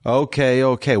Okay.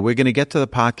 We're going to get to the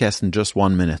podcast in just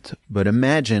 1 minute. But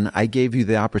imagine I gave you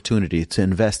the opportunity to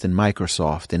invest in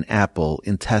Microsoft, in Apple,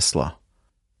 in Tesla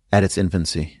at its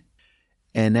infancy.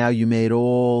 And now you made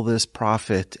all this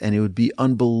profit and it would be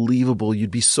unbelievable.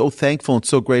 You'd be so thankful and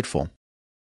so grateful.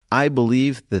 I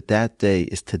believe that day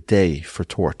is today for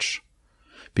Torch.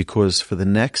 Because for the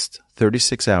next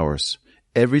 36 hours,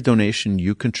 every donation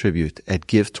you contribute at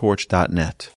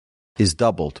givetorch.net is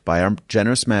doubled by our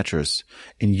generous matchers,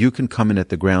 and you can come in at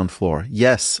the ground floor.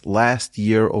 Yes, last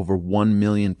year over 1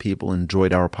 million people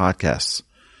enjoyed our podcasts.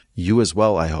 You as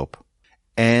well, I hope.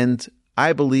 And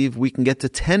I believe we can get to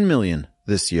 10 million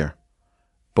this year.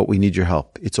 But we need your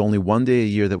help. It's only 1 day a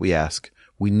year that we ask.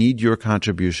 We need your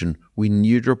contribution. We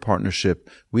need your partnership.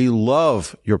 We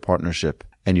love your partnership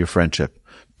and your friendship.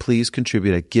 Please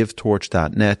contribute at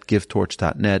givetorch.net,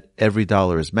 givetorch.net. Every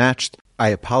dollar is matched. I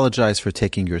apologize for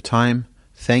taking your time.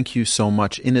 Thank you so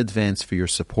much in advance for your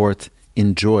support.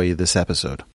 Enjoy this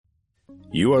episode.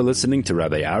 You are listening to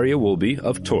Rabbi Aryeh Wolbe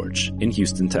of Torch in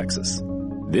Houston, Texas.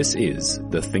 This is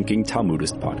the Thinking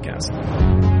Talmudist podcast.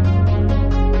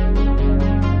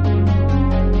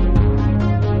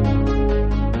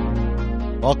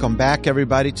 Welcome back,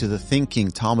 everybody, to the Thinking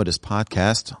Talmudist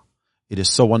podcast. It is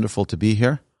so wonderful to be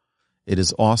here. It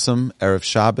is awesome. Erev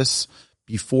Shabbos.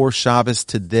 Before Shabbos,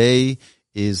 today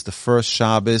is the first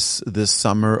Shabbos this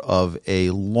summer of a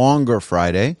longer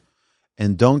Friday.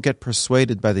 And don't get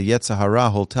persuaded by the Yetzer Hara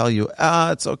who'll tell you,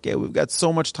 it's okay, we've got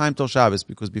so much time till Shabbos,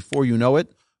 because before you know it,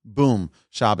 boom,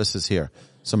 Shabbos is here.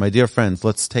 So my dear friends,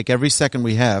 let's take every second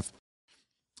we have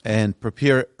and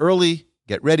prepare early,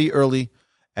 get ready early.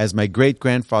 As my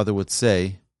great-grandfather would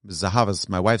say, Zahavas,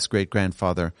 my wife's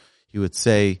great-grandfather, he would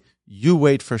say, you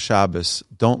wait for Shabbos,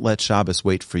 don't let Shabbos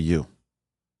wait for you.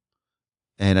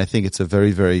 And I think it's a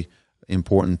very, very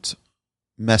important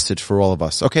message for all of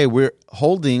us. Okay, we're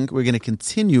going to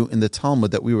continue in the Talmud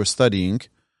that we were studying.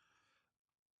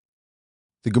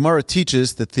 The Gemara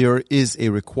teaches that there is a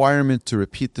requirement to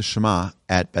repeat the Shema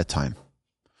at bedtime.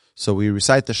 So we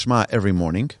recite the Shema every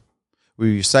morning.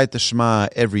 We recite the Shema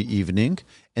every evening.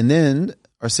 And then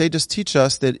our sages teach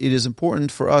us that it is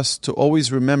important for us to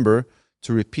always remember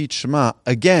to repeat Shema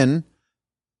again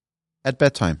at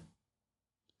bedtime.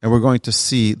 And we're going to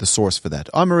see the source for that.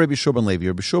 Amar Rabbi Shua Levi.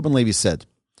 Rabbi Shua Levi said,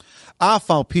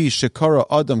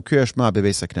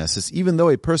 even though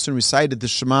a person recited the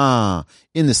Shema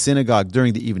in the synagogue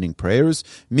during the evening prayers,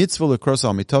 mitzvah lekros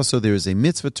al mitaso, there is a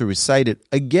mitzvah to recite it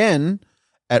again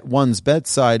at one's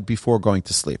bedside before going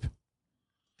to sleep.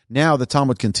 Now the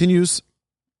Talmud continues,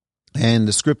 and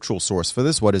the scriptural source for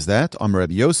this, what is that? Amar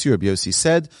Rabbi Yossi. Rabbi Yossi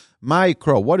said,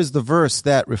 Ma'ikro, what is the verse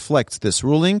that reflects this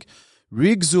ruling?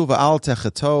 Rigzu v'al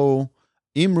techeto,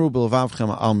 imru b'levavchem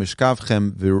al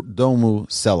mishkavchem v'domu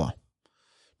sela.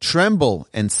 Tremble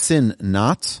and sin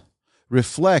not.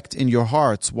 Reflect in your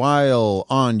hearts while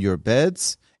on your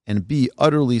beds, and be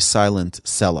utterly silent,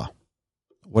 sela.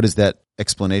 What is that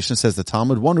explanation? Says the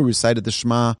Talmud. One who recited the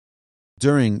Shema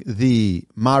during the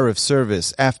Mariv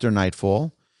service after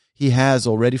nightfall, he has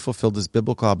already fulfilled his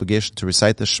biblical obligation to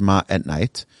recite the Shema at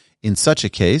night. In such a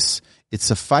case, it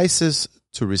suffices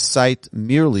to recite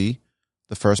merely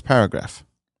the first paragraph,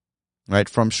 right,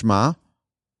 from Shema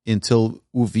until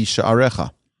Uvi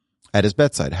Sha'arecha at his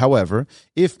bedside. However,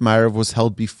 if Mariv was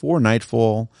held before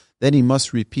nightfall, then he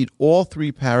must repeat all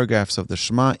 3 paragraphs of the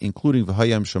Shema, including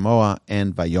V'hayam Shemoah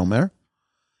and Vayomer,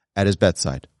 at his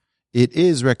bedside. It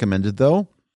is recommended, though,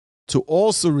 to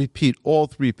also repeat all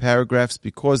 3 paragraphs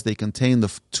because they contain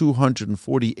the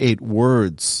 248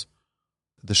 words.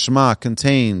 The Shema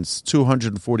contains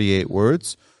 248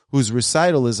 words, whose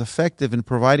recital is effective in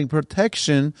providing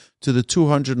protection to the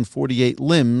 248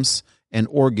 limbs and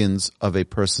organs of a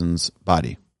person's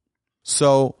body.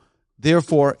 So,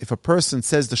 therefore, if a person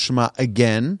says the Shema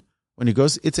again, when he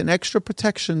goes, it's an extra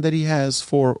protection that he has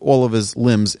for all of his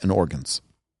limbs and organs.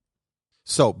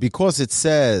 So, because it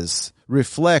says,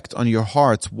 reflect on your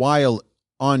hearts while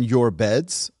on your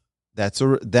beds, that's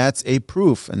a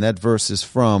proof, and that verse is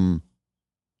from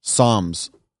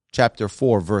Psalms chapter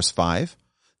 4, verse 5.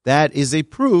 That is a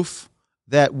proof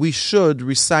that we should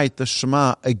recite the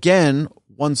Shema again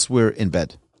once we're in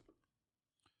bed.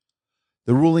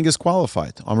 The ruling is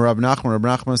qualified. Amar Rab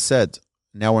Nachman said,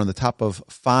 now we're on the top of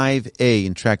 5a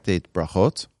in Tractate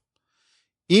Brachot.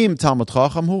 Im Talmud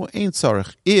Chacham hu ein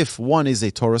tzarich. If one is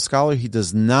a Torah scholar, he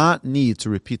does not need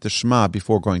to repeat the Shema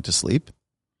before going to sleep.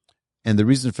 And the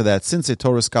reason for that, since a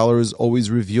Torah scholar is always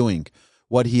reviewing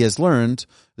what he has learned,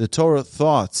 the Torah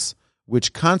thoughts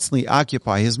which constantly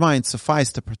occupy his mind suffice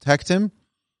to protect him,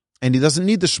 and he doesn't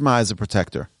need the Shema as a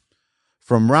protector.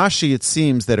 From Rashi, it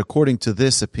seems that according to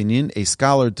this opinion, a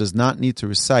scholar does not need to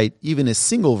recite even a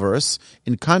single verse,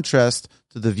 in contrast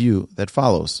to the view that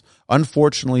follows.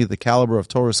 Unfortunately, the caliber of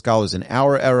Torah scholars in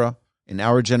our era, in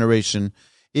our generation,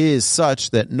 is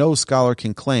such that no scholar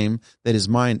can claim that his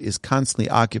mind is constantly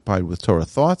occupied with Torah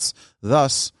thoughts.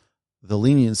 Thus, the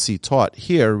leniency taught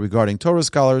here regarding Torah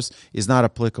scholars is not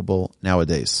applicable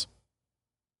nowadays.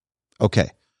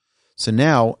 Okay, so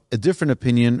now a different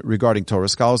opinion regarding Torah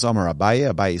scholars. Amar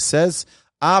Abaye. Abaye says,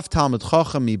 Av Talmud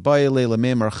Chacham mibayeh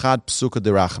le'lameimar chad psuka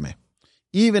derachme.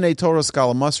 Even a Torah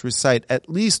scholar must recite at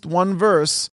least one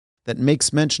verse that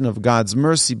makes mention of God's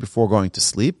mercy before going to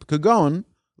sleep. Kagon,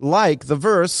 like the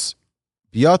verse,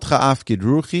 B'yadcha afkid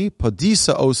ruchi,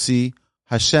 podisa osi,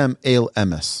 Hashem el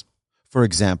emes. For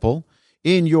example,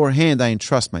 in your hand I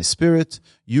entrust my spirit.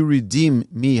 You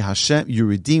redeemed me, Hashem,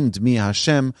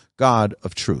 God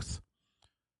of truth.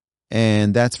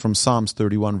 And that's from Psalms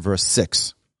 31, verse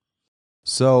 6.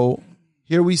 So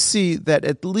here we see that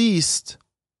at least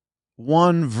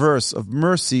one verse of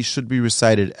mercy should be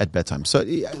recited at bedtime. So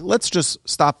let's just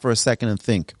stop for a second and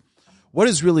think. What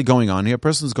is really going on here? A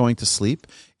person is going to sleep.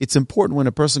 It's important when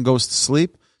a person goes to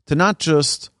sleep to not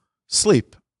just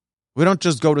sleep. We don't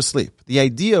just go to sleep. The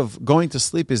idea of going to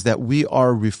sleep is that we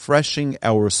are refreshing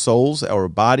our souls, our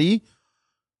body,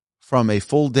 from a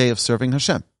full day of serving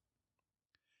Hashem.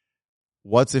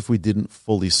 What if we didn't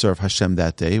fully serve Hashem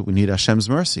that day? We need Hashem's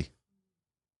mercy.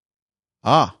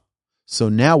 So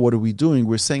now what are we doing?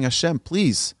 We're saying, Hashem,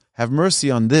 please have mercy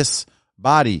on this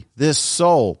body, this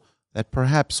soul, that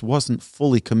perhaps wasn't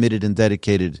fully committed and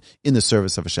dedicated in the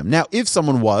service of Hashem. Now, if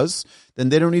someone was, then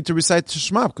they don't need to recite the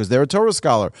Shema because they're a Torah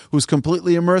scholar who's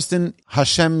completely immersed in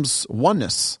Hashem's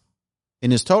oneness,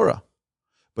 in his Torah.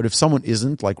 But if someone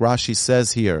isn't, like Rashi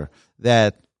says here,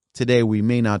 that today we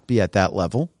may not be at that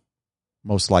level,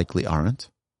 most likely aren't,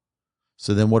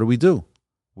 so then what do?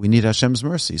 We need Hashem's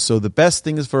mercy. So the best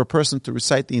thing is for a person to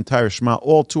recite the entire Shema,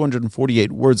 all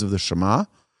 248 words of the Shema.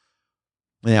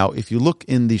 Now, if you look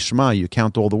in the Shema, you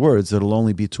count all the words, it'll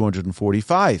only be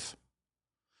 245.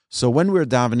 So when we're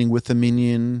davening with the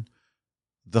minyan,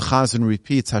 the Chazan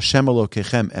repeats Hashem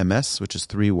Elokechem Emes, which is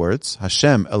 3 words,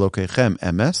 Hashem Elokechem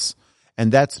Emes,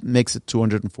 and that makes it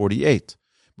 248.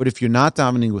 But if you're not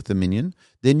davening with the minyan,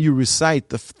 then you recite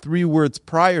the 3 words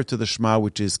prior to the Shema,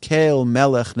 which is Kel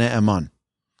Melech Ne'eman.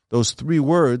 Those 3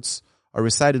 words are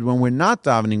recited when we're not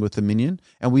davening with the minyan,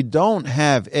 and we don't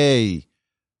have a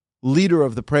leader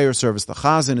of the prayer service. The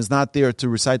Chazan is not there to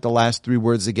recite the last 3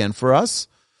 words again for us.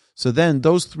 So then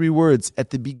those 3 words at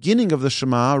the beginning of the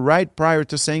Shema, right prior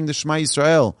to saying the Shema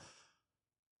Yisrael,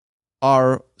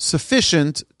 are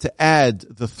sufficient to add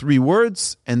the 3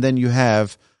 words, and then you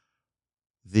have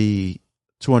the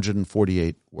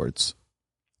 248 words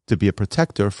to be a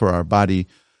protector for our body,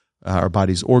 our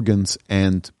body's organs,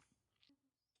 and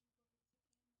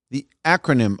the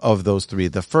acronym of those 3,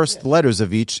 the first letters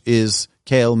of each is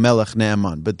Keil Melech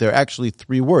Ne'eman, but they're actually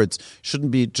 3 words.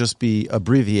 Shouldn't be just be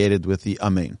abbreviated with the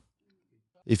Amen.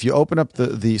 If you open up the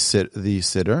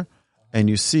Siddur and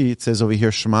you see it says over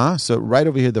here Shema, so right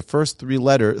over here the first 3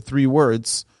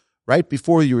 words, right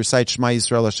before you recite Shema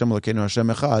Yisrael Hashem Elokeinu Hashem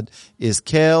Echad, is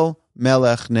Keil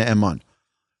Melech Ne'eman.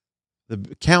 The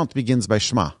count begins by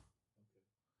Shema,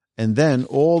 and then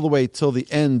all the way till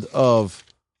the end of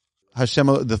Hashem,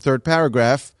 the 3rd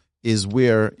paragraph, is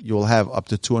where you'll have up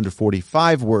to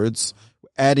 245 words.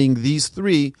 Adding these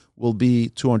 3 will be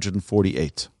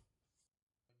 248.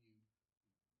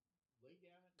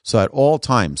 So at all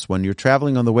times, when you're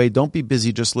traveling on the way, don't be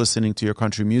busy just listening to your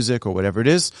country music or whatever it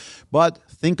is, but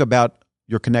think about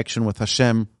your connection with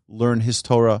Hashem, learn His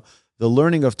Torah. The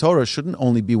learning of Torah shouldn't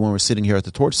only be when we're sitting here at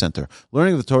the Torch Center.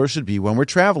 Learning of the Torah should be when we're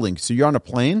traveling. So you're on a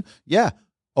plane,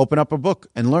 open up a book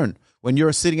and learn. When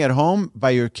you're sitting at home by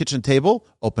your kitchen table,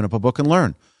 open up a book and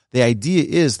learn. The idea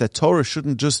is that Torah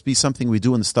shouldn't just be something we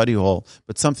do in the study hall,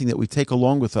 but something that we take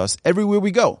along with us everywhere we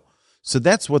go. So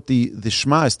that's what the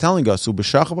Shema is telling us.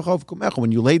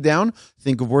 When you lay down,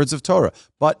 think of words of Torah.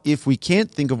 But if we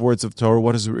can't think of words of Torah,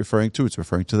 what is it referring to? It's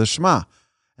referring to the Shema.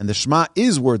 And the Shema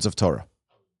is words of Torah.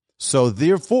 So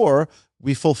therefore,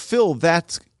 we fulfill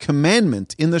that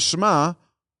commandment in the Shema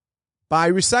by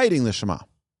reciting the Shema.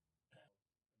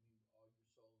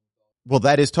 Well,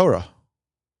 that is Torah.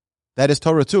 That is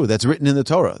Torah too. That's written in the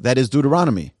Torah. That is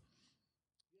Deuteronomy.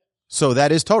 So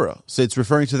that is Torah. So it's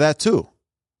referring to that too.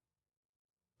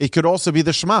 It could also be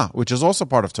the Shema, which is also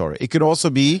part of Torah. It could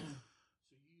also be,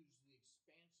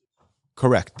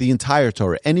 correct, the entire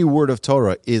Torah. Any word of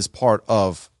Torah is part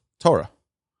of Torah,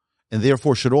 and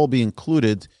therefore should all be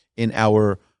included in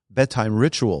our bedtime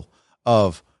ritual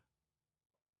of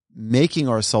making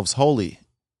ourselves holy,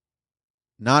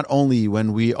 not only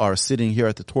when we are sitting here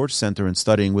at the Torch Center and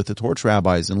studying with the Torch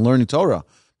rabbis and learning Torah,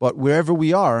 but wherever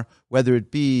we are, whether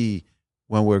it be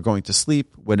when we're going to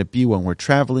sleep, when it be when we're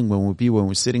traveling, when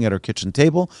we're sitting at our kitchen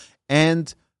table,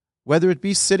 and whether it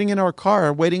be sitting in our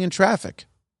car waiting in traffic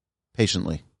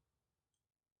patiently.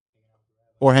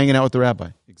 Or hanging out with the rabbi.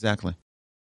 Exactly.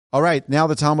 All right, now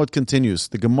the Talmud continues.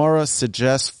 The Gemara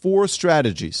suggests 4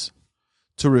 strategies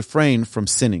to refrain from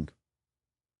sinning.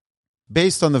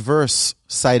 Based on the verse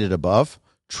cited above,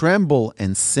 tremble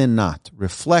and sin not.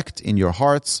 Reflect in your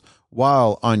hearts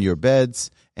while on your beds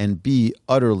and be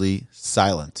utterly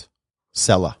silent.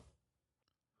 Selah.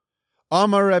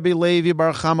 Amar Rabbi Levi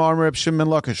Bar Chama, Amar Reb Shimon ben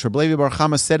Lakish. Rabbi Levi Bar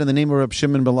Chama said in the name of Reb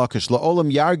Shimon ben Lakish,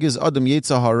 La'olam yargiz adam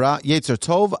yetzer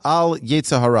tov al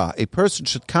yetzer hara. A person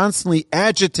should constantly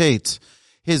agitate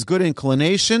his good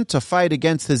inclination to fight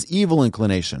against his evil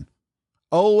inclination.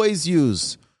 Always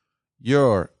use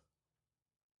your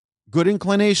good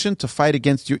inclination to fight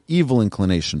against your evil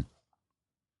inclination.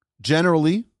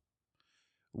 Generally,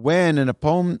 when an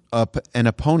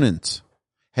opponent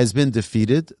has been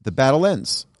defeated, the battle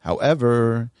ends.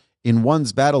 However, in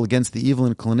one's battle against the evil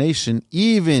inclination,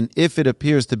 even if it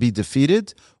appears to be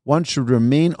defeated, one should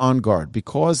remain on guard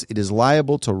because it is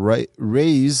liable to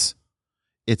raise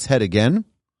its head again.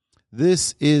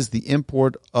 This is the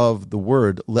import of the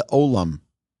word le'olam,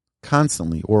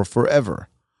 constantly or forever.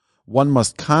 One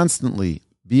must constantly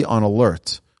be on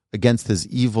alert against his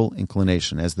evil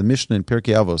inclination. As the Mishnah in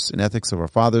Pirkei Avos, in Ethics of Our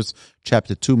Fathers,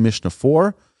 chapter 2, Mishnah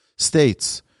 4,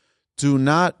 states, do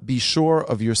not be sure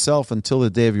of yourself until the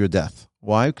day of your death.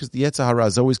 Why? Because the Yetzer Hara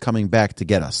is always coming back to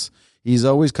get us. He's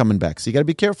always coming back. So you got to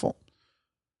be careful.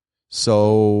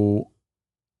 So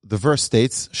the verse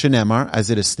states, Shenemar, as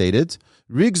it is stated,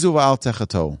 Rigzu v'al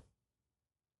techato.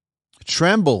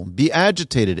 Tremble, be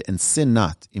agitated, and sin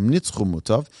not. Im nitzchu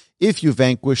mutav. If you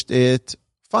vanquished it,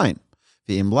 fine.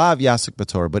 V'im lav yasik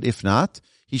b'Torah. But if not,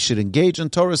 he should engage in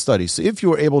Torah study. So if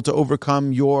you were able to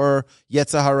overcome your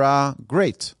Yetzer Hara,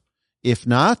 great. If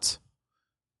not,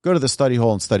 go to the study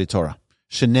hall and study Torah.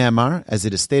 Shenemar, as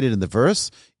it is stated in the verse,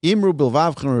 Imru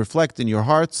bilvavchem, reflect in your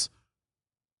hearts.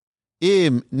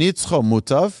 Im nitzcho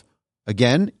mutav,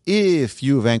 again, if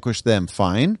you vanquish them,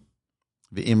 fine.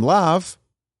 V'im lav,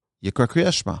 yikra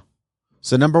kriyas shema.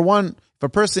 So number 1, if a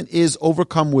person is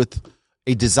overcome with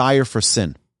a desire for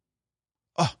sin,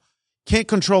 can't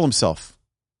control himself.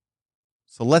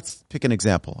 So let's pick an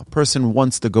example. A person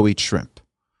wants to go eat shrimp.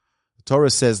 The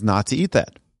Torah says not to eat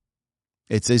that.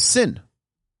 It's a sin.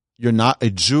 A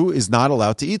Jew is not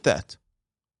allowed to eat that.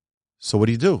 So what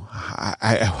do?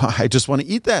 I just want to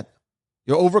eat that.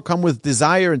 You're overcome with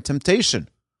desire and temptation.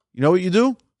 You know what you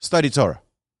do? Study Torah.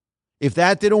 If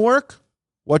that didn't work,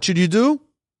 what should you do?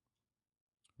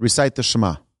 Recite the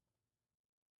Shema.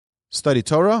 Study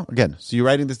Torah. Again, so you're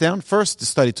writing this down. First,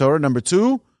 study Torah. Number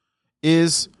 2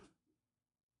 is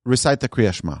recite the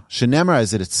Kriya Shema. Shenemar,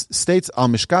 as it states, Al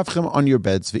mishkavchem, on your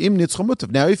beds. V'im nitzcho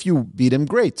mutav. Now, if you beat him,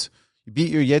 great. You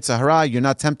beat your Yetzer Hara, you're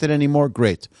not tempted anymore,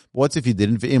 great. But what if you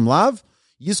didn't? V'im lav,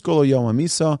 yiskolo yom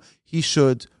hamisa. He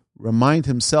should remind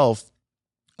himself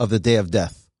of the day of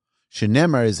death.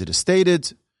 Shenemar, as it is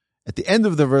stated, at the end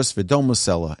of the verse, v'domu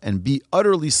sela, and be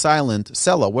utterly silent.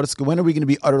 Sela, when are we going to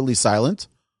be utterly silent?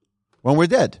 When we're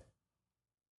dead.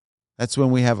 That's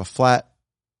when we have a flat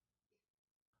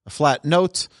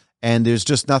note and there's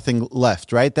just nothing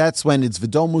left, right? That's when it's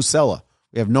v'domu sela.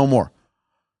 We have no more.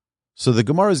 So the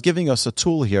Gemara is giving us a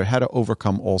tool here how to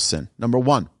overcome all sin. Number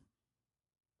 1,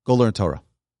 go learn Torah.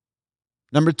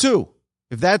 Number 2,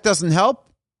 if that doesn't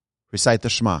help, recite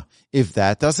the Shema. If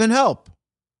that doesn't help,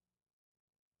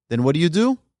 then what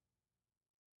do?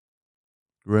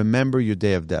 Remember your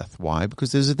day of death. Why?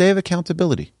 Because there's a day of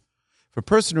accountability. If a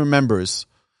person remembers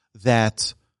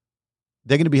that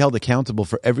they're going to be held accountable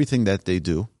for everything that they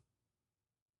do,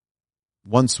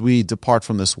 once we depart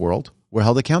from this world, we're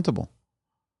held accountable.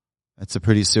 It's a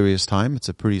pretty serious time. It's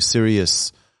a pretty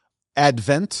serious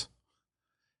advent.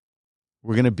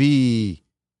 We're going to be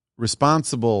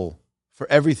responsible for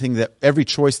every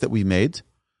choice that we made.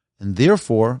 And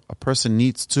therefore, a person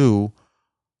needs to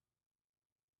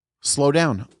slow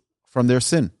down from their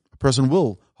sin. A person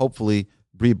will hopefully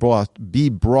be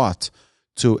brought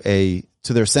to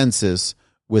their senses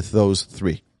with those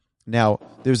 3. Now,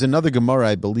 there's another Gemara,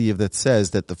 I believe, that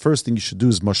says that the first thing you should do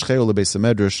is moshcheo lebeis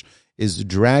hamedrash, is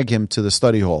drag him to the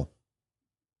study hall.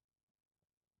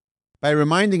 By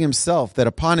reminding himself that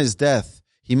upon his death,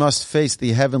 he must face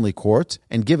the heavenly court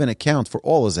and give an account for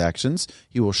all his actions,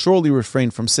 he will surely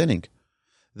refrain from sinning.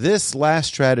 This last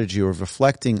strategy of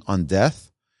reflecting on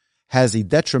death has a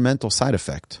detrimental side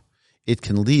effect. it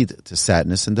can lead to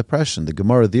sadness and depression. The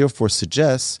Gemara therefore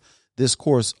suggests this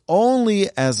course only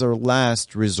as a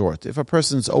last resort. If a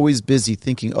person's always busy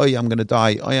thinking, oh yeah, I'm going to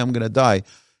die, oh yeah, I'm going to die,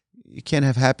 you can't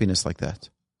have happiness like that.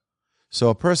 So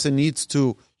a person needs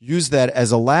to use that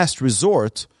as a last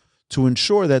resort to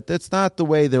ensure that that's not the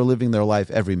way they're living their life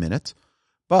every minute,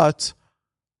 but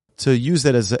to use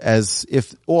that as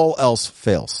if all else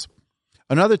fails.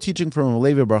 Another teaching from Rabbi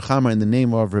Levi Bar Chama in the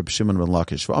name of Reb Shimon ben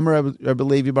Lakish. Rabbi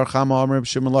Levi Bar Chama, Reb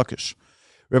Shimon Lakish.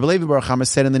 Rabbi Levi Bar Chama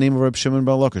said in the name of Reb Shimon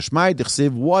ben Lakish, "My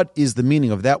dichsiv, what is the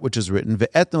meaning of that which is written?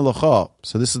 Ve'etna l'cha."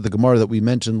 So this is the Gemara that we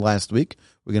mentioned last week.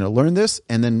 We're going to learn this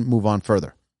and then move on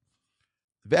further.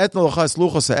 I shall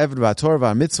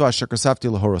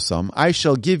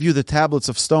give you the tablets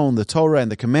of stone, the Torah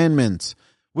and the commandments,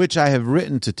 which I have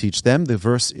written to teach them. The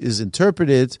verse is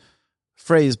interpreted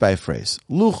phrase by phrase.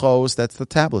 Luchos, that's the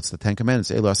tablets, the 10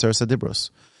 commandments. Elu aser sadibros.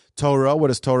 Torah, what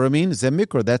does Torah mean?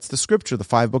 Zemikra, that's the scripture, the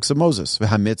 5 books of Moses.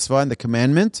 V'hamitzvah, and the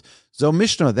commandment. Zo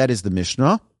Mishnah, that is the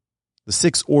Mishnah. The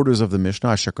 6 orders of the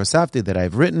Mishnah, Asher Kosafti, that I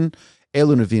have written.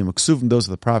 Elu Nevi'im Uksuvim, those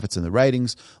are the prophets and the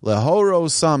writings.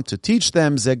 Lehoro Sam, to teach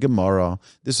them, Ze Gemara.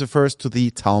 This refers to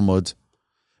the Talmud.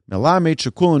 Melamed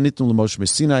Shekul Nitnu L'Moshe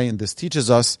Sinai, and this teaches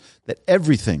us that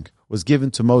everything was given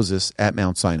to Moses at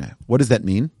Mount Sinai. What does that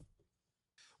mean?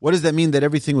 What does that mean that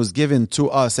everything was given to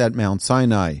us at Mount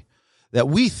Sinai? That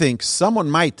we think, someone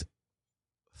might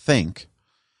think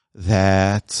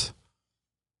that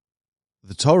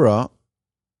the Torah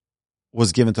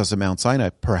was given to us at Mount Sinai,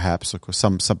 perhaps. Of course,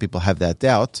 some people have that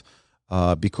doubt.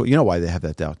 Because you know why they have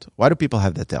that doubt? Why do people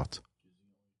have that doubt?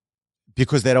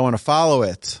 Because they don't want to follow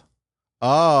it.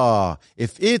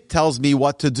 If it tells me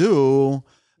what to do,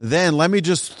 then let me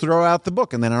just throw out the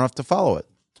book and then I don't have to follow it.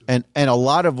 And a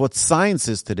lot of what science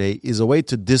is today is a way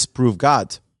to disprove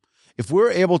God. If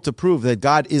we're able to prove that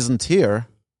God isn't here,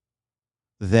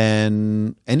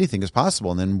 then anything is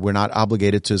possible, and then we're not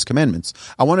obligated to his commandments.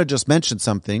 I want to just mention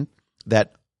something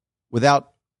that,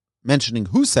 without mentioning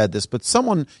who said this, but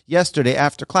someone yesterday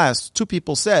after class, 2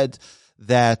 people said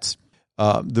that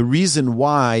the reason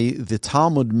why the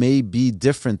Talmud may be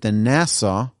different than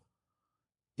NASA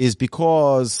is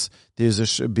because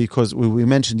because we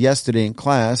mentioned yesterday in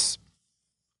class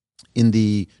in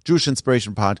the Jewish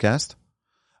Inspiration podcast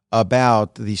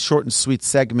about the short and sweet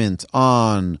segment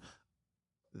on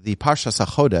the Parshas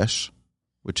HaChodesh,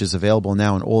 which is available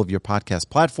now on all of your podcast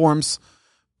platforms.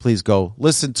 Please go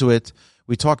listen to it.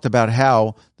 We talked about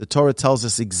how the Torah tells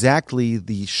us exactly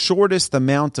the shortest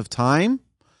amount of time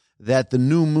that the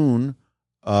new moon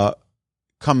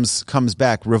comes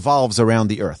back, revolves around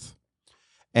the earth.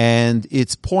 And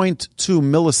it's 0.2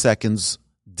 milliseconds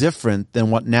different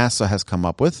than what NASA has come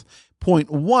up with, 0.1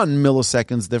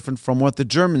 milliseconds different from what the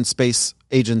German Space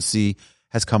Agency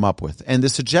has come up with. And the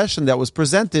suggestion that was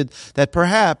presented that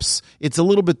perhaps it's a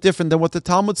little bit different than what the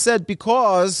Talmud said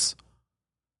because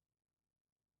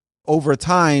over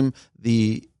time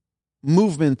the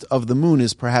movement of the moon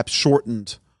is perhaps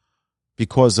shortened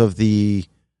because of the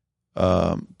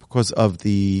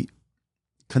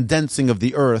condensing of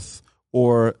the earth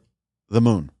or the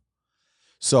moon.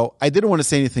 So I didn't want to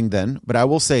say anything then, but I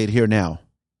will say it here now.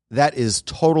 That is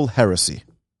total heresy.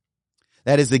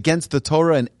 That is against the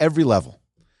Torah in every level.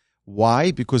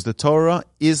 Why? Because the Torah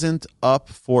isn't up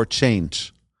for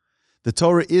change. The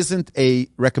Torah isn't a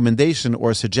recommendation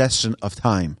or a suggestion of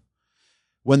time.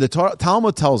 When the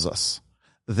Talmud tells us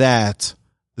that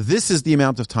this is the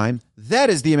amount of time, that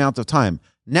is the amount of time.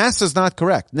 NASA's not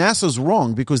correct. NASA's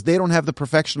wrong because they don't have the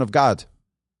perfection of God.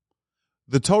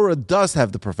 The Torah does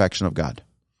have the perfection of God.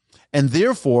 And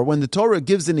therefore, when the Torah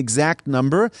gives an exact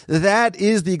number, that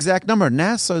is the exact number.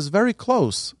 NASA is very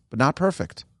close, but not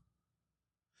perfect.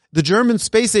 The German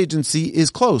Space Agency is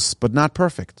close, but not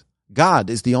perfect. God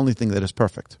is the only thing that is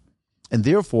perfect. And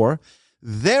therefore,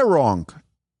 they're wrong,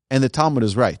 and the Talmud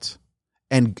is right.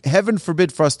 And heaven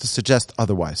forbid for us to suggest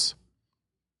otherwise.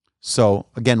 So,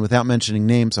 again, without mentioning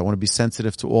names, I want to be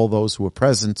sensitive to all those who are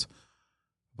present.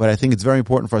 But I think it's very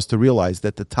important for us to realize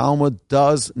that the Talmud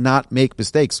does not make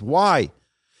mistakes. Why?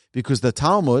 Because the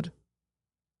Talmud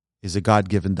is a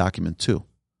God-given document too.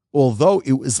 Although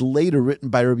it was later written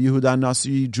by Rabbi Yehuda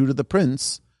Nasi Judah the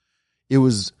Prince, it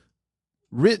was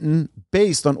written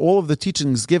based on all of the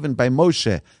teachings given by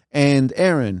Moshe and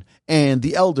Aaron and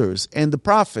the elders and the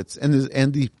prophets and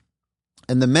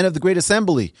the men of the Great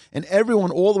Assembly and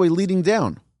everyone all the way leading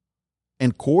down,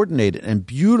 and coordinated and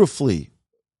beautifully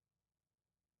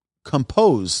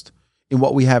composed in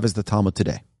what we have as the Talmud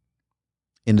today,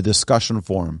 in a discussion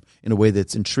form, in a way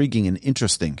that's intriguing and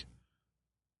interesting,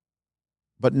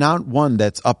 but not one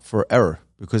that's up for error,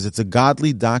 because it's a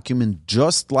godly document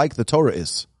just like the Torah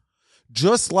is.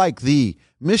 just like the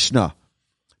Mishnah,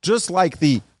 just like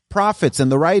the prophets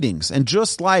and the writings, and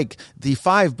just like the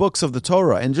 5 books of the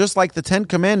Torah, and just like the 10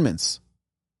 commandments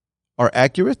are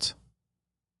accurate,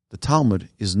 the Talmud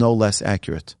is no less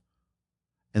accurate.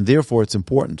 And therefore, it's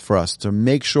important for us to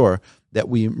make sure that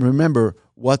we remember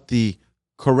what the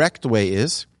correct way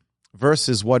is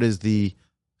versus what is the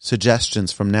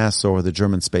suggestions from NASA or the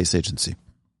German Space Agency.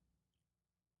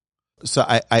 So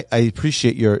I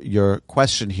appreciate your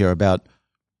question here about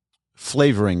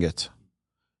flavoring it.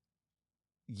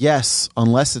 Yes,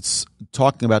 unless it's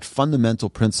talking about fundamental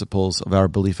principles of our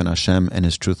belief in Hashem and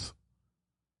His truth.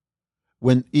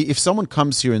 If someone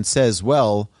comes here and says,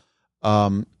 well,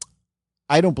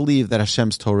 I don't believe that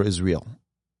Hashem's Torah is real,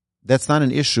 that's not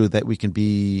an issue that we can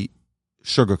be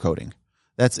sugarcoating.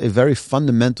 That's a very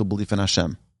fundamental belief in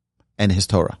Hashem and His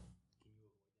Torah.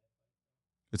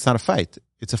 It's not a fight.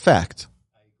 It's a fact.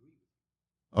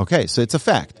 Okay, so it's a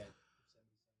fact.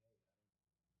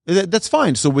 That's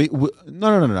fine. So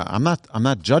no. I'm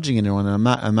not judging anyone, and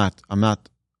I'm not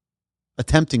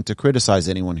attempting to criticize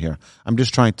anyone here. I'm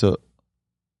just trying to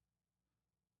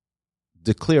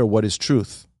declare what is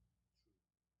truth.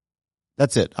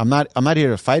 That's it. I'm not here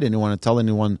to fight anyone and tell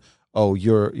anyone, oh,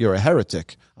 you're a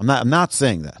heretic. I'm not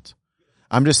saying that.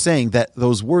 I'm just saying that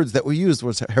those words that we used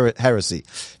was heresy,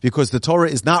 because the Torah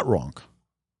is not wrong.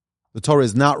 The Torah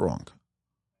is not wrong.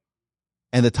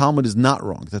 And the Talmud is not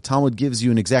wrong. The Talmud gives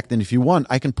you an exact, and if you want,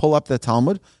 I can pull up the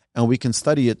Talmud and we can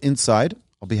study it inside.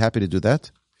 I'll be happy to do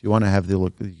that. If you want to have the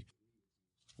look.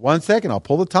 1 second, I'll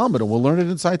pull the Talmud and we'll learn it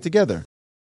inside together.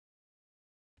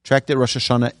 Tractate Rosh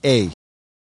Hashanah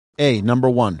A, number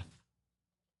 1.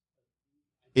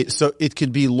 So it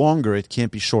could be longer, it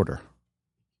can't be shorter.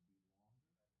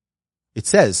 It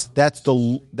says that's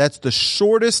the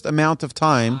shortest amount of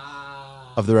time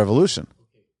of the revolution.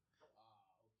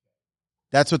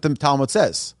 That's what the Talmud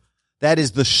says. That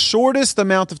is the shortest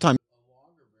amount of time.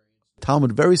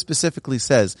 Talmud very specifically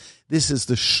says this is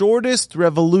the shortest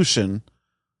revolution.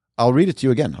 I'll read it to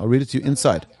you again. I'll read it to you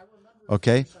inside.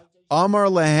 Okay? Amar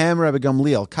lehem Rabbi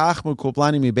Gamliel, kach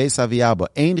mukuplani mi beis aviyaba,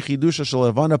 ein chidusha shel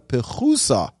levana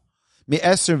pechusa mi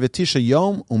eser v'tisha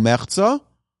yom umechza,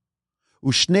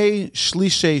 ushnei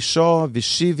shlishei shah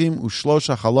v'shivim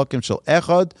ushlosha chalokim shel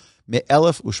echad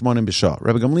me'elef ushmonim b'shah.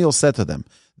 Rabbi Gamliel said to them,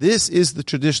 this is the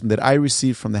tradition that I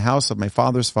received from the house of my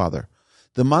father's father.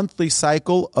 The monthly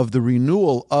cycle of the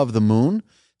renewal of the moon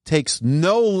takes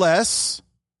no less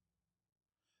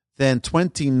than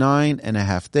 29 and a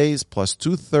half days plus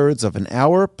 2/3 of an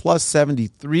hour plus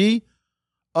 73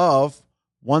 of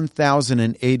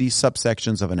 1,080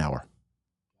 subsections of an hour.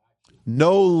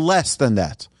 No less than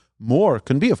that. More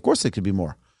can be. Of course it could be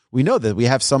more. We know that we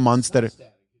have some months that are,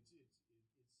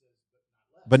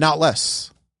 but not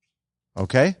less.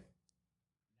 Okay?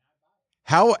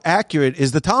 How accurate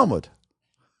is the Talmud?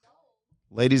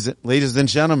 Ladies and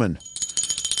gentlemen,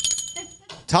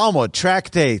 Talmud,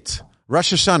 tractate,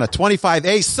 Rosh Hashanah,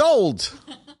 25A, sold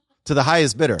to the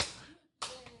highest bidder.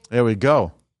 There we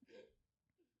go.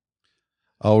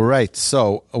 All right,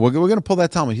 so we're going to pull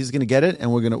that Talmud. He's going to get it,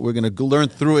 and we're going to learn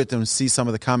through it and see some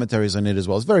of the commentaries on it as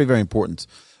well. It's very, very important.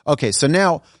 Okay, so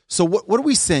now, what are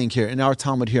we saying here in our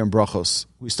Talmud here in Brachos?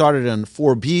 We started on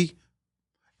 4b,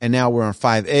 and now we're on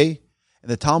 5a. And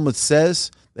the Talmud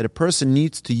says that a person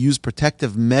needs to use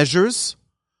protective measures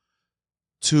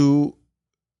to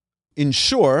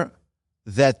ensure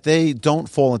that they don't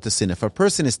fall into sin. If a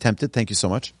person is tempted, thank you so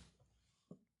much.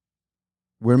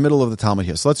 We're in the middle of the Talmud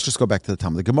here, so let's just go back to the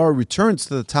Talmud. The Gemara returns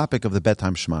to the topic of the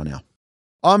bedtime Shema now.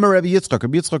 Amar Rabbi Yitzchak.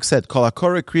 Rabbi Yitzchak said, Kol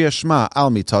hakore kriya Shema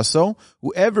al mitaso,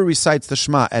 whoever recites the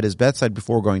Shema at his bedside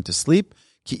before going to sleep,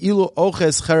 ki'ilu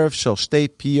oches cherev shel shtei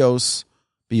piyos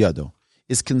biyado,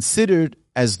 is considered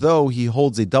as though he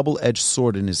holds a double-edged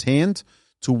sword in his hand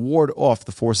to ward off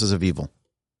the forces of evil.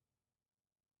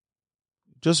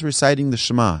 Just reciting the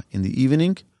Shema in the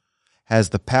evening has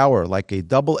the power, like a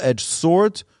double-edged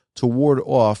sword, to ward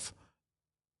off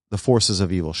the forces of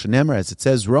evil. Shenemar, as it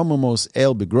says, Romamos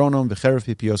el begronom v'cherev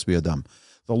pipios b'yadam.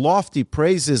 The lofty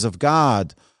praises of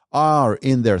God are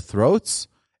in their throats,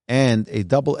 and a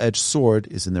double-edged sword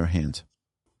is in their hand.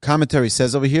 Commentary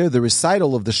says over here, the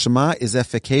recital of the Shema is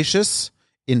efficacious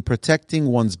in protecting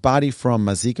one's body from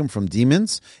mazikim, from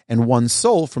demons, and one's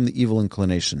soul from the evil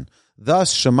inclination.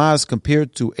 Thus, Shema is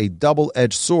compared to a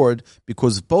double-edged sword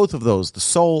because both of those, the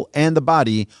soul and the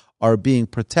body, are being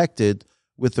protected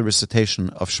with the recitation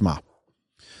of Shema.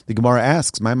 The Gemara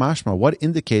asks, my mashma, what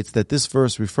indicates that this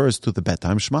verse refers to the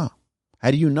bedtime Shema? How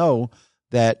do you know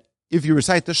that if you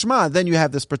recite the Shema, then you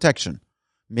have this protection?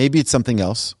 Maybe it's something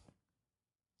else.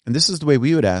 And this is the way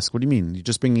we would ask, what do you mean? You're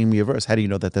just bringing me a verse. How do you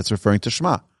know that that's referring to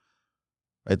Shema?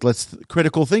 Right?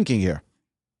 Critical thinking here.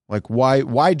 Like,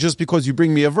 why just because you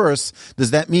bring me a verse,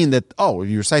 does that mean that, if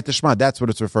you recite the Shema, that's what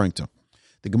it's referring to?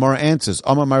 The Gemara answers,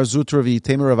 Ama Marzutra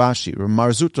v'yitema Rav Ashi.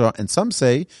 Marzutra, and some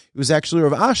say it was actually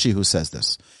Rav Ashi who says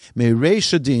this.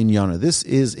 Me'reisha di'inyana. This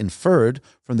is inferred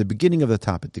from the beginning of the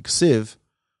topic. The Ksiv,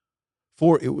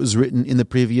 for it was written in the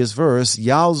previous verse,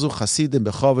 Yalzu chasidim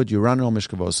bechavad yuranu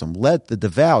mishkavosam. Let the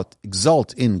devout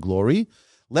exult in glory.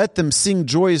 Let them sing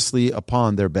joyously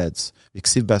upon their beds.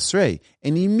 V'ksiv basrei.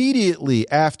 And immediately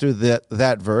after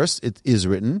that verse, it is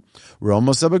written, the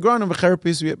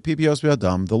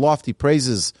lofty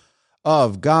praises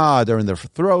of God are in their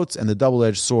throats, and the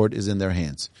double-edged sword is in their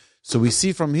hands. So we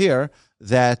see from here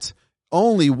that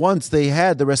only once they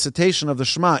had the recitation of the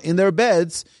Shema in their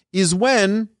beds is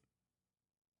when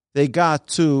they got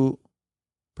to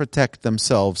protect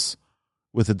themselves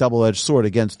with a double-edged sword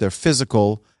against their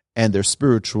physical and their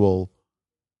spiritual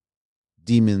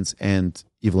demons and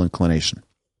evil inclination.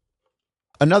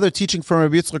 Another teaching from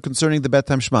Rabbi Yitzchak concerning the Bet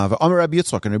Shema. V'Amar Rabbi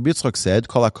Yitzchak, and Rabbi Yitzchak said,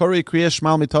 Kol hakori kriya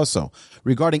shmal mitoso,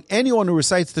 regarding anyone who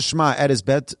recites the Shema at his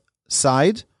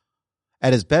bedside,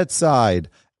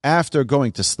 after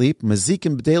going to sleep,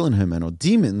 mazikim b'deilin himeno,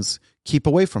 demons keep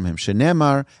away from him.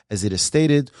 Shenemar, as it is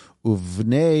stated,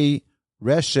 uvnei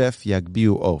reshef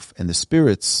yagbiu of, and the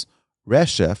spirits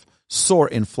reshef soar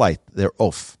in flight, they're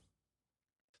of.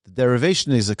 The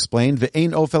derivation is explained,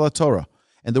 ve'ein of el Torah,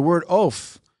 and the word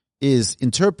of is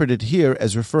interpreted here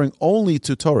as referring only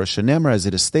to Torah. Shenemar, as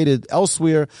it is stated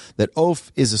elsewhere, that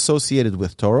of is associated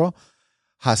with Torah.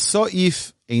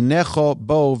 Hasoif einecho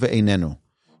bo ve'einenu.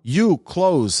 You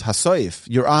close hasoif,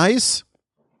 your eyes,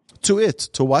 to it.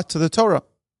 To what? To the Torah.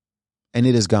 And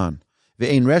it is gone.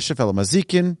 Ve'ein reshef el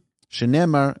mazikin,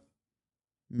 shenemar,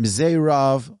 mizei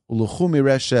rav, uluchumi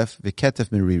reshef, ve'ketef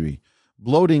miriri.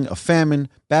 Bloating of famine,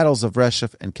 battles of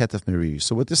reshef, and ketef miriri.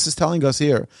 So what this is telling us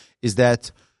here is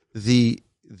that the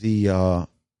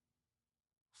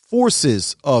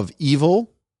forces of evil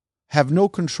have no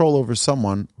control over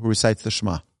someone who recites the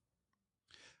Shema. I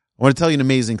want to tell you an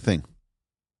amazing thing.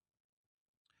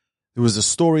 There was a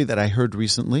story that I heard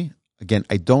recently. Again,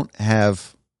 I don't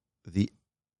have the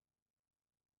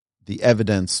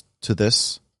evidence to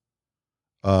this,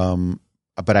 but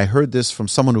I heard this from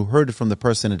someone who heard it from the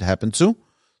person it happened to.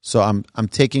 So I'm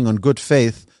taking on good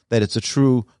faith that it's a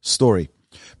true story.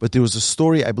 But there was a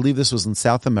story, I believe this was in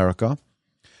South America,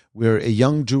 where a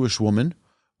young Jewish woman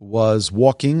was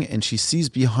walking and she sees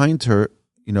behind her,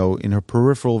 in her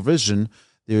peripheral vision,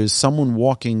 there is someone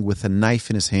walking with a knife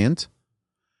in his hand.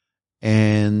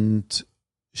 And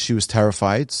she was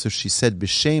terrified. So she said,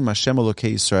 B'Shem Hashem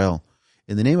Elokei Yisrael.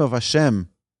 In the name of Hashem,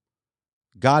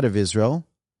 God of Israel,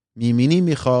 Mimini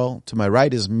Michael, to my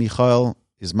right is Michael,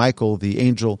 the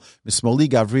angel. Mismoli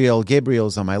Gabriel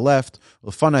is on my left.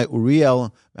 L'fanai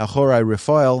Uriel, Machorai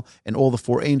Raphael, and all the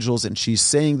four angels. And she's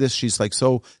saying this, she's like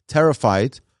so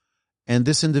terrified. And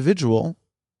this individual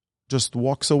just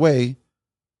walks away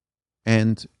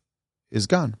and is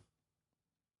gone.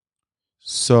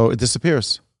 So it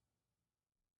disappears.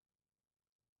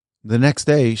 The next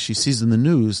day, she sees in the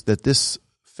news that this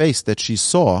face that she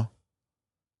saw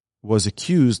was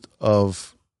accused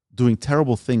of doing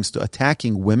terrible things, to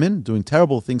attacking women, doing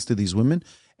terrible things to these women,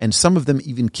 and some of them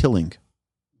even killing.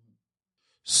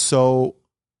 So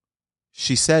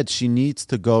she said she needs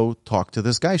to go talk to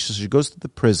this guy. So she goes to the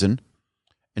prison,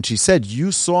 and she said,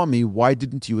 you saw me, why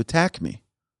didn't you attack me?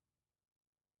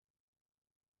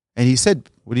 And he said,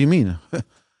 what do you mean?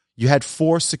 You had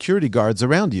 4 security guards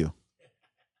around you.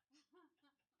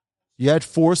 You had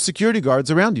 4 security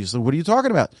guards around you. So what are you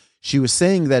talking about? She was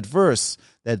saying that verse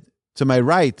that to my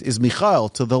right is Michael,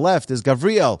 to the left is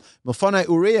Gabriel, Milfanai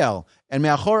Uriel, and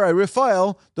Me'achorai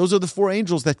Raphael. Those are the 4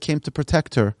 angels that came to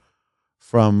protect her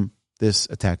from this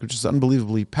attack, which is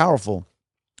unbelievably powerful.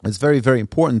 It's very, very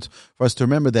important for us to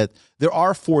remember that there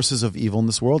are forces of evil in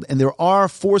this world, and there are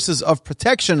forces of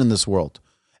protection in this world.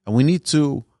 And we need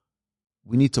to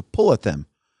pull at them.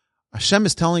 Hashem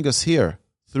is telling us here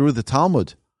through the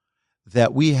Talmud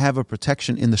that we have a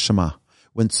protection in the Shema.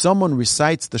 When someone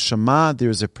recites the Shema, there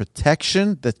is a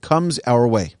protection that comes our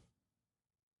way.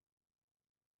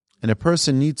 And a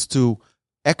person needs to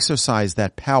exercise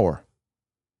that power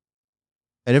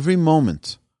at every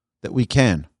moment that we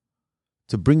can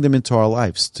to bring them into our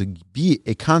lives, to be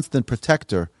a constant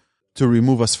protector, to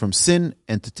remove us from sin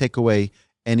and to take away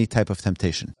any type of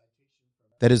temptation.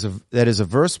 That is a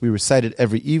verse we recite it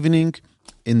every evening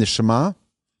in the Shema.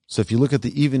 So if you look at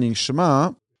the evening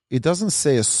Shema, it doesn't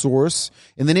say a source.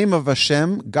 In the name of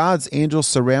Hashem, God's angels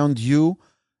surround you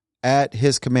at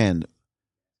His command.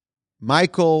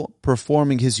 Michael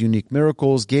performing his unique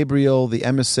miracles, Gabriel, the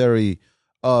emissary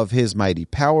of his mighty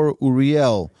power,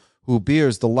 Uriel, who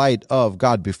bears the light of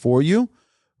God before you,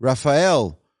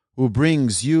 Raphael, who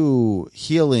brings you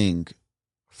healing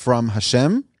from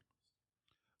Hashem.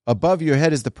 Above your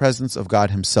head is the presence of God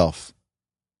himself.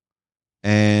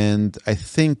 And I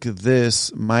think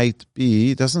this might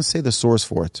be, it doesn't say the source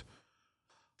for it.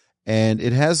 And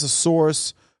it has a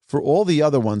source for all the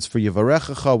other ones. For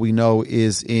Yevarechecha, we know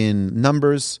is in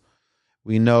Numbers.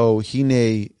 We know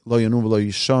Hine Lo Yanu Lo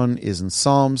Yishon is in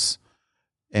Psalms.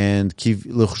 And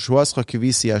L'Chushuascha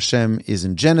Kivisi Hashem is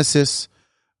in Genesis.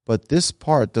 But this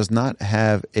part does not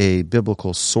have a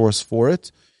biblical source for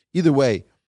it. Either way,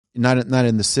 not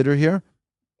in the Siddur here.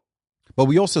 But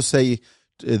we also say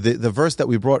the verse that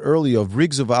we brought earlier of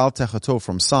Rigzu V'al Techato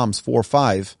from Psalms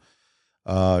 4:5,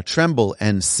 tremble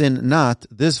and sin not.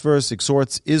 This verse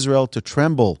exhorts Israel to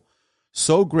tremble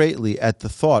so greatly at the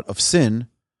thought of sin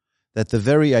that the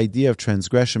very idea of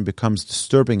transgression becomes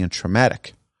disturbing and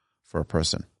traumatic for a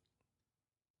person.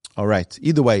 All right.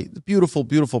 Either way, beautiful,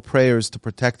 beautiful prayers to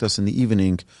protect us in the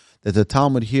evening that the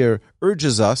Talmud here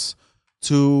urges us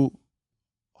to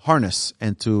harness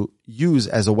and to use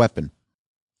as a weapon.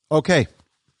 Okay.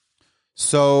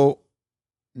 So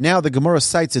now the Gemara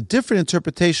cites a different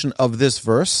interpretation of this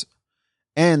verse,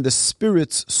 and the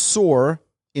spirits soar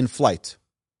in flight.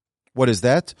 What is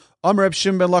that? Amar Reb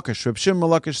Shimon ben Lakish. Reb Shimon ben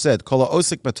Lakish said, Kol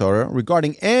ha'osek b'Torah,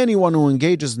 regarding anyone who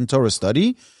engages in Torah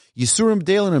study, Yisurim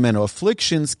deilin imenu,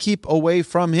 afflictions keep away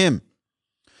from him.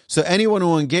 So anyone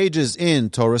who engages in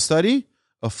Torah study,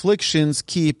 afflictions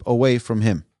keep away from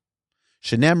him.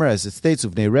 Shenemar, as it states,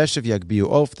 Uvnei Reshev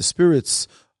yagbiu of, the spirits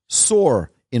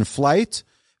soar in flight,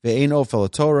 ve'ein of el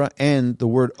Torah, and the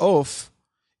word of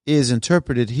is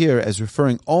interpreted here as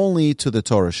referring only to the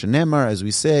Torah. Shenemar, as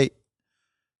we say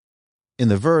in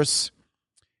the verse,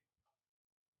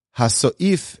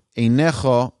 Hasoif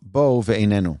einecha bo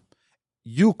ve'einenu.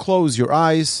 You close your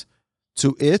eyes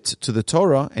to it, to the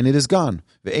Torah, and it is gone.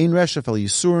 Ve'ein Reshev el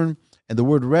Yisurim, and the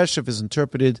word Reshev is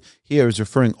interpreted here as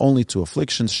referring only to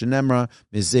afflictions. Shenemra,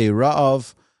 mizei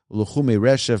ra'av, luchume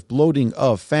Reshev, bloating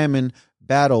of famine,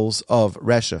 battles of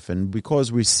Reshev. And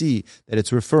because we see that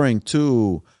it's referring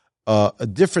to a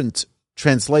different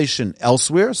translation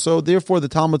elsewhere, so therefore the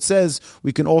Talmud says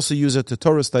we can also use it to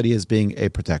Torah study as being a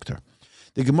protector.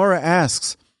 The Gemara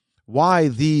asks why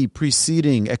the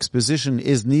preceding exposition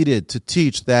is needed to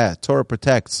teach that Torah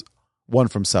protects one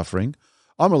from suffering.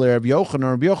 Amalei Rabbi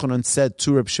Yochanan said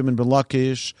to Reb Shimon ben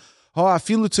Lakish, but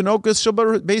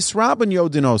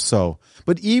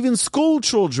even school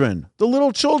children, the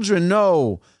little children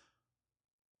know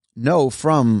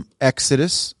from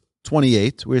Exodus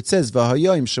 28, where it says,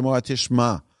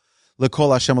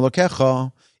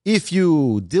 if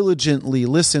you diligently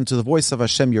listen to the voice of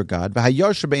Hashem your God,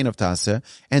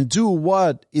 and do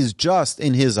what is just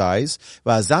in His eyes,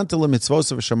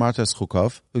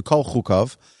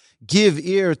 give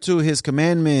ear to His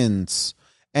commandments,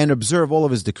 and observe all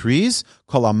of His decrees,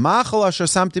 then all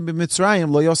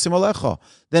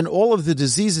of the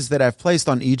diseases that I've placed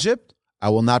on Egypt, I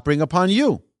will not bring upon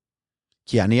you.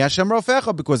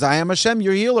 Because I am Hashem,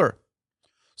 your healer.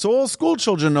 So all school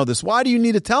children know this. Why do you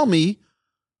need to tell me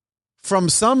from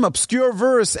some obscure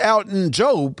verse out in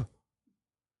Job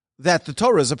that the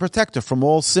Torah is a protector from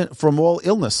all sin, from all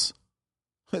illness?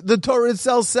 The Torah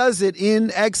itself says it in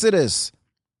Exodus.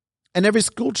 And every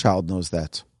school child knows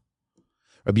that.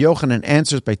 Rabbi Yochanan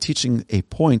answers by teaching a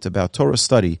point about Torah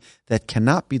study that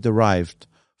cannot be derived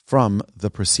from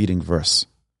the preceding verse.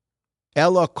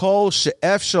 Ela kol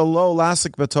she'ef shelo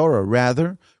lasik b'Torah.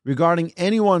 Rather, regarding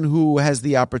anyone who has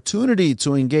the opportunity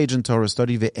to engage in Torah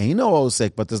study, ve'eino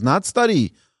osek, but does not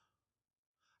study,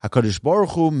 HaKadosh Baruch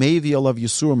Hu mevi alav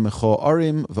yisurim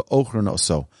mechoarim ve'ochron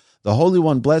oso. The Holy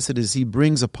One, blessed is He,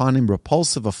 brings upon him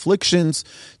repulsive afflictions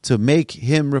to make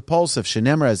him repulsive.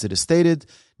 Shenemar, as it is stated,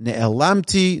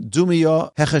 Ne'elamti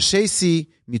dumiya hechashesi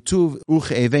mituv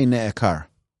uche'evei ne'ekar.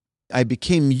 I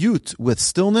became mute with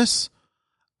stillness.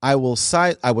 I was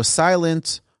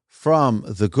silent from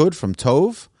the good, from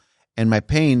Tov, and my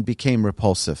pain became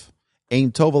repulsive.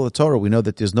 Ein Tov ala Torah. We know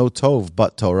that there's no Tov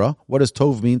but Torah. What does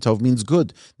Tov mean? Tov means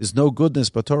good. There's no goodness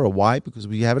but Torah. Why? Because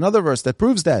we have another verse that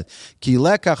proves that. Ki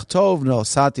lekach Tov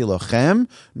nosati lochem,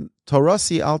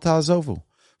 Torasi al ta'azovu.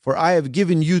 For I have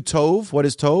given you Tov. What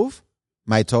is Tov?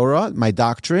 My Torah, my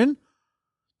doctrine.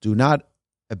 Do not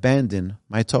abandon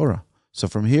my Torah. So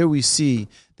from here we see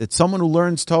that someone who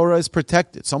learns Torah is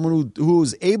protected. Someone who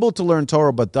is able to learn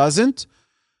Torah but doesn't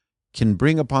can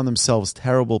bring upon themselves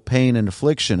terrible pain and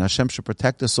affliction. Hashem should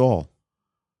protect us all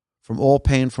from all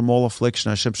pain, from all affliction.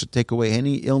 Hashem should take away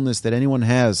any illness that anyone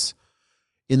has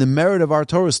in the merit of our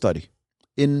Torah study,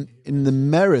 in the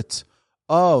merit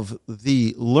of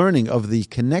the learning of the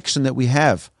connection that we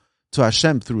have to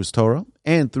Hashem through His Torah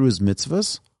and through His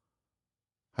mitzvahs,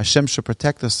 Hashem should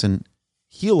protect us and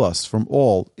heal us from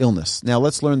all illness. Now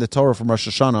let's learn the Torah from Rosh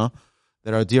Hashanah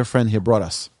that our dear friend here brought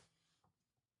us.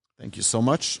 Thank you so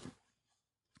much.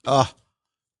 How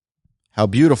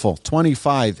beautiful.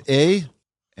 25a.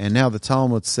 And now the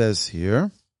Talmud says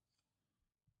here,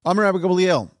 Amar Rabbi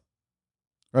Gamliel.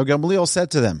 Rabbi Gamliel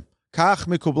said to them, Kach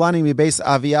mikublani mi beis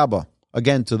avi abba.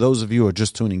 Again, to those of you who are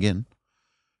just tuning in.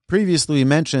 Previously we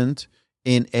mentioned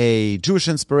in a Jewish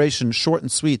Inspiration short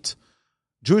and sweet,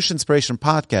 Jewish Inspiration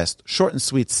podcast, short and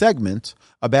sweet segment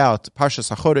about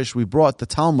Parshas HaChodesh, we brought the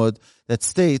Talmud that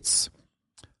states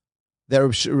that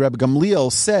Rabbi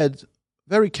Gamliel said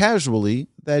very casually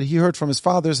that he heard from his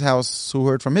father's house, who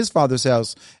heard from his father's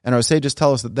house, and our sages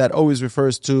tell us that that always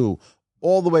refers to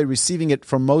all the way receiving it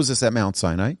from Moses at Mount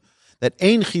Sinai, that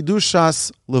Ein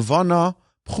Chidushas Levana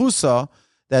Pchusa,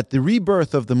 that the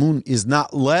rebirth of the moon is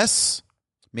not less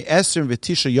me'esrim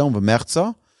v'tisha yom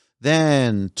v'mechza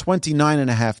than 29 and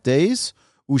a half days,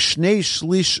 u'shnei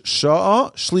shlish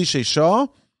sha'a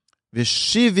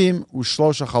v'shivim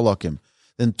u'shlosha chalakim,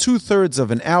 then 2/3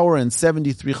 of an hour and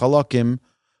 73 chalakim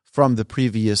from the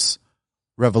previous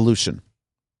revolution.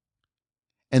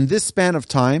 And this span of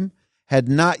time had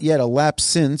not yet elapsed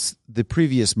since the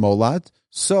previous molad,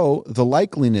 so the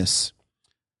likeliness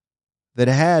that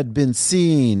had been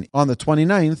seen on the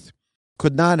 29th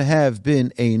could not have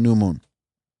been a new moon.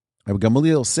 Rabbi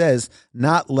Gamaliel says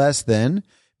not less than,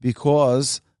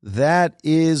 because that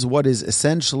is what is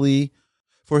essentially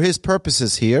for his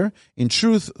purposes here. In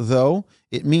truth, though,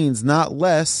 it means not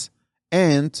less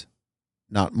and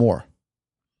not more.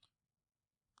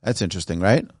 That's interesting,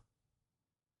 right?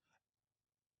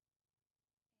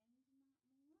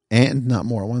 And not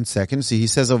more. 1 second. See, he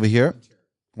says over here,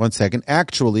 1 second.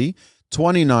 Actually,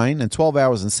 29 and 12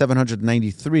 hours and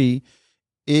 793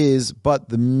 is but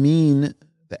the mean,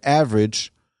 the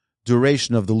average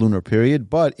duration of the lunar period,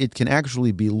 but it can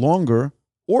actually be longer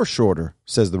or shorter,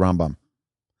 says the Rambam.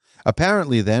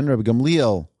 Apparently then, Rabbi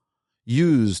Gamliel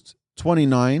used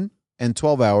 29 and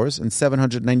 12 hours and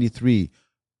 793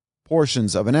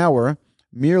 portions of an hour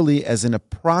merely as an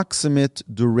approximate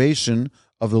duration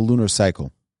of the lunar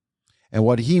cycle. And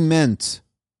what he meant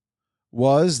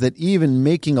was that even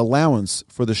making allowance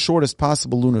for the shortest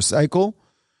possible lunar cycle,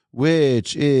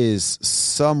 which is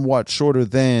somewhat shorter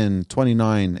than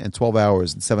 29 and 12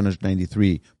 hours and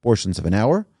 793 portions of an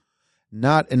hour,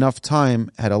 not enough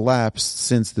time had elapsed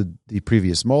since the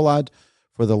previous molad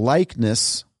for the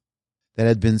likeness that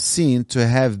had been seen to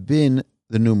have been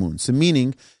the new moon. So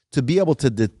meaning, to be able to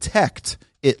detect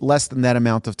it less than that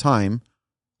amount of time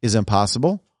is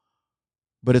impossible,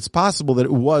 but it's possible that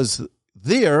it was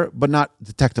there, but not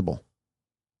detectable.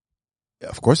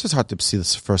 Of course, it's hard to see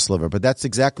this first sliver, but that's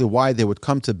exactly why they would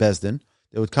come to Bezdin,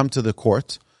 they would come to the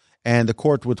court, and the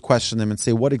court would question them and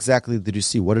say, what exactly did you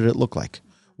see? What did it look like?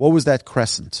 What was that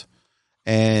crescent?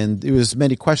 And there was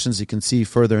many questions you can see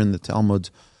further in the Talmud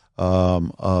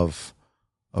of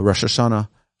Rosh Hashanah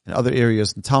and other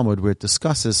areas in Talmud where it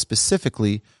discusses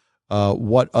specifically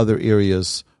what other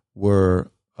areas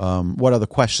were, what other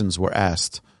questions were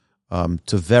asked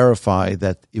to verify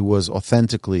that it was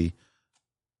authentically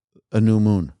a new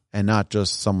moon and not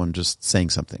just someone just saying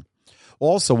something.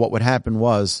 Also, what would happen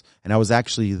was, and I was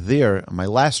actually there on my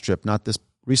last trip, not this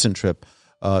recent trip,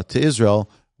 to Israel,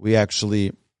 we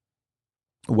actually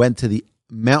went to the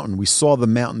mountain. We saw the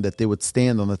mountain that they would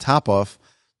stand on the top of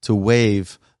to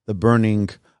wave the burning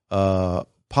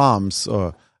palms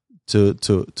or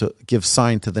to give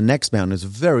sign to the next mountain. It's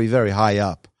very, very high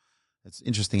up. It's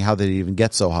interesting how they even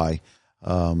get so high.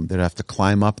 They'd have to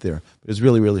climb up there. But it's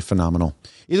really, really phenomenal.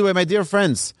 Either way, my dear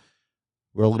friends,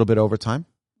 we're a little bit over time.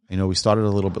 I know we started a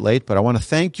little bit late, but I want to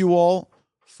thank you all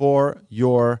for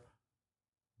your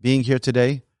being here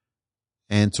today.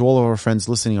 And to all of our friends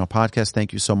listening on our podcast,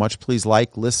 thank you so much. Please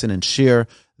like, listen, and share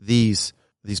these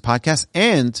podcasts.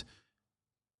 And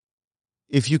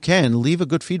if you can, leave a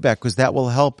good feedback, because that will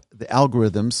help the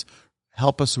algorithms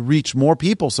help us reach more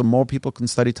people so more people can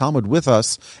study Talmud with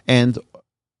us and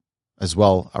as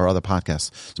well our other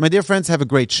podcasts. So my dear friends, have a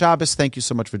great Shabbos. Thank you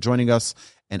so much for joining us.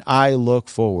 And I look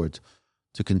forward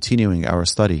to continuing our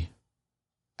study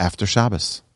after Shabbos.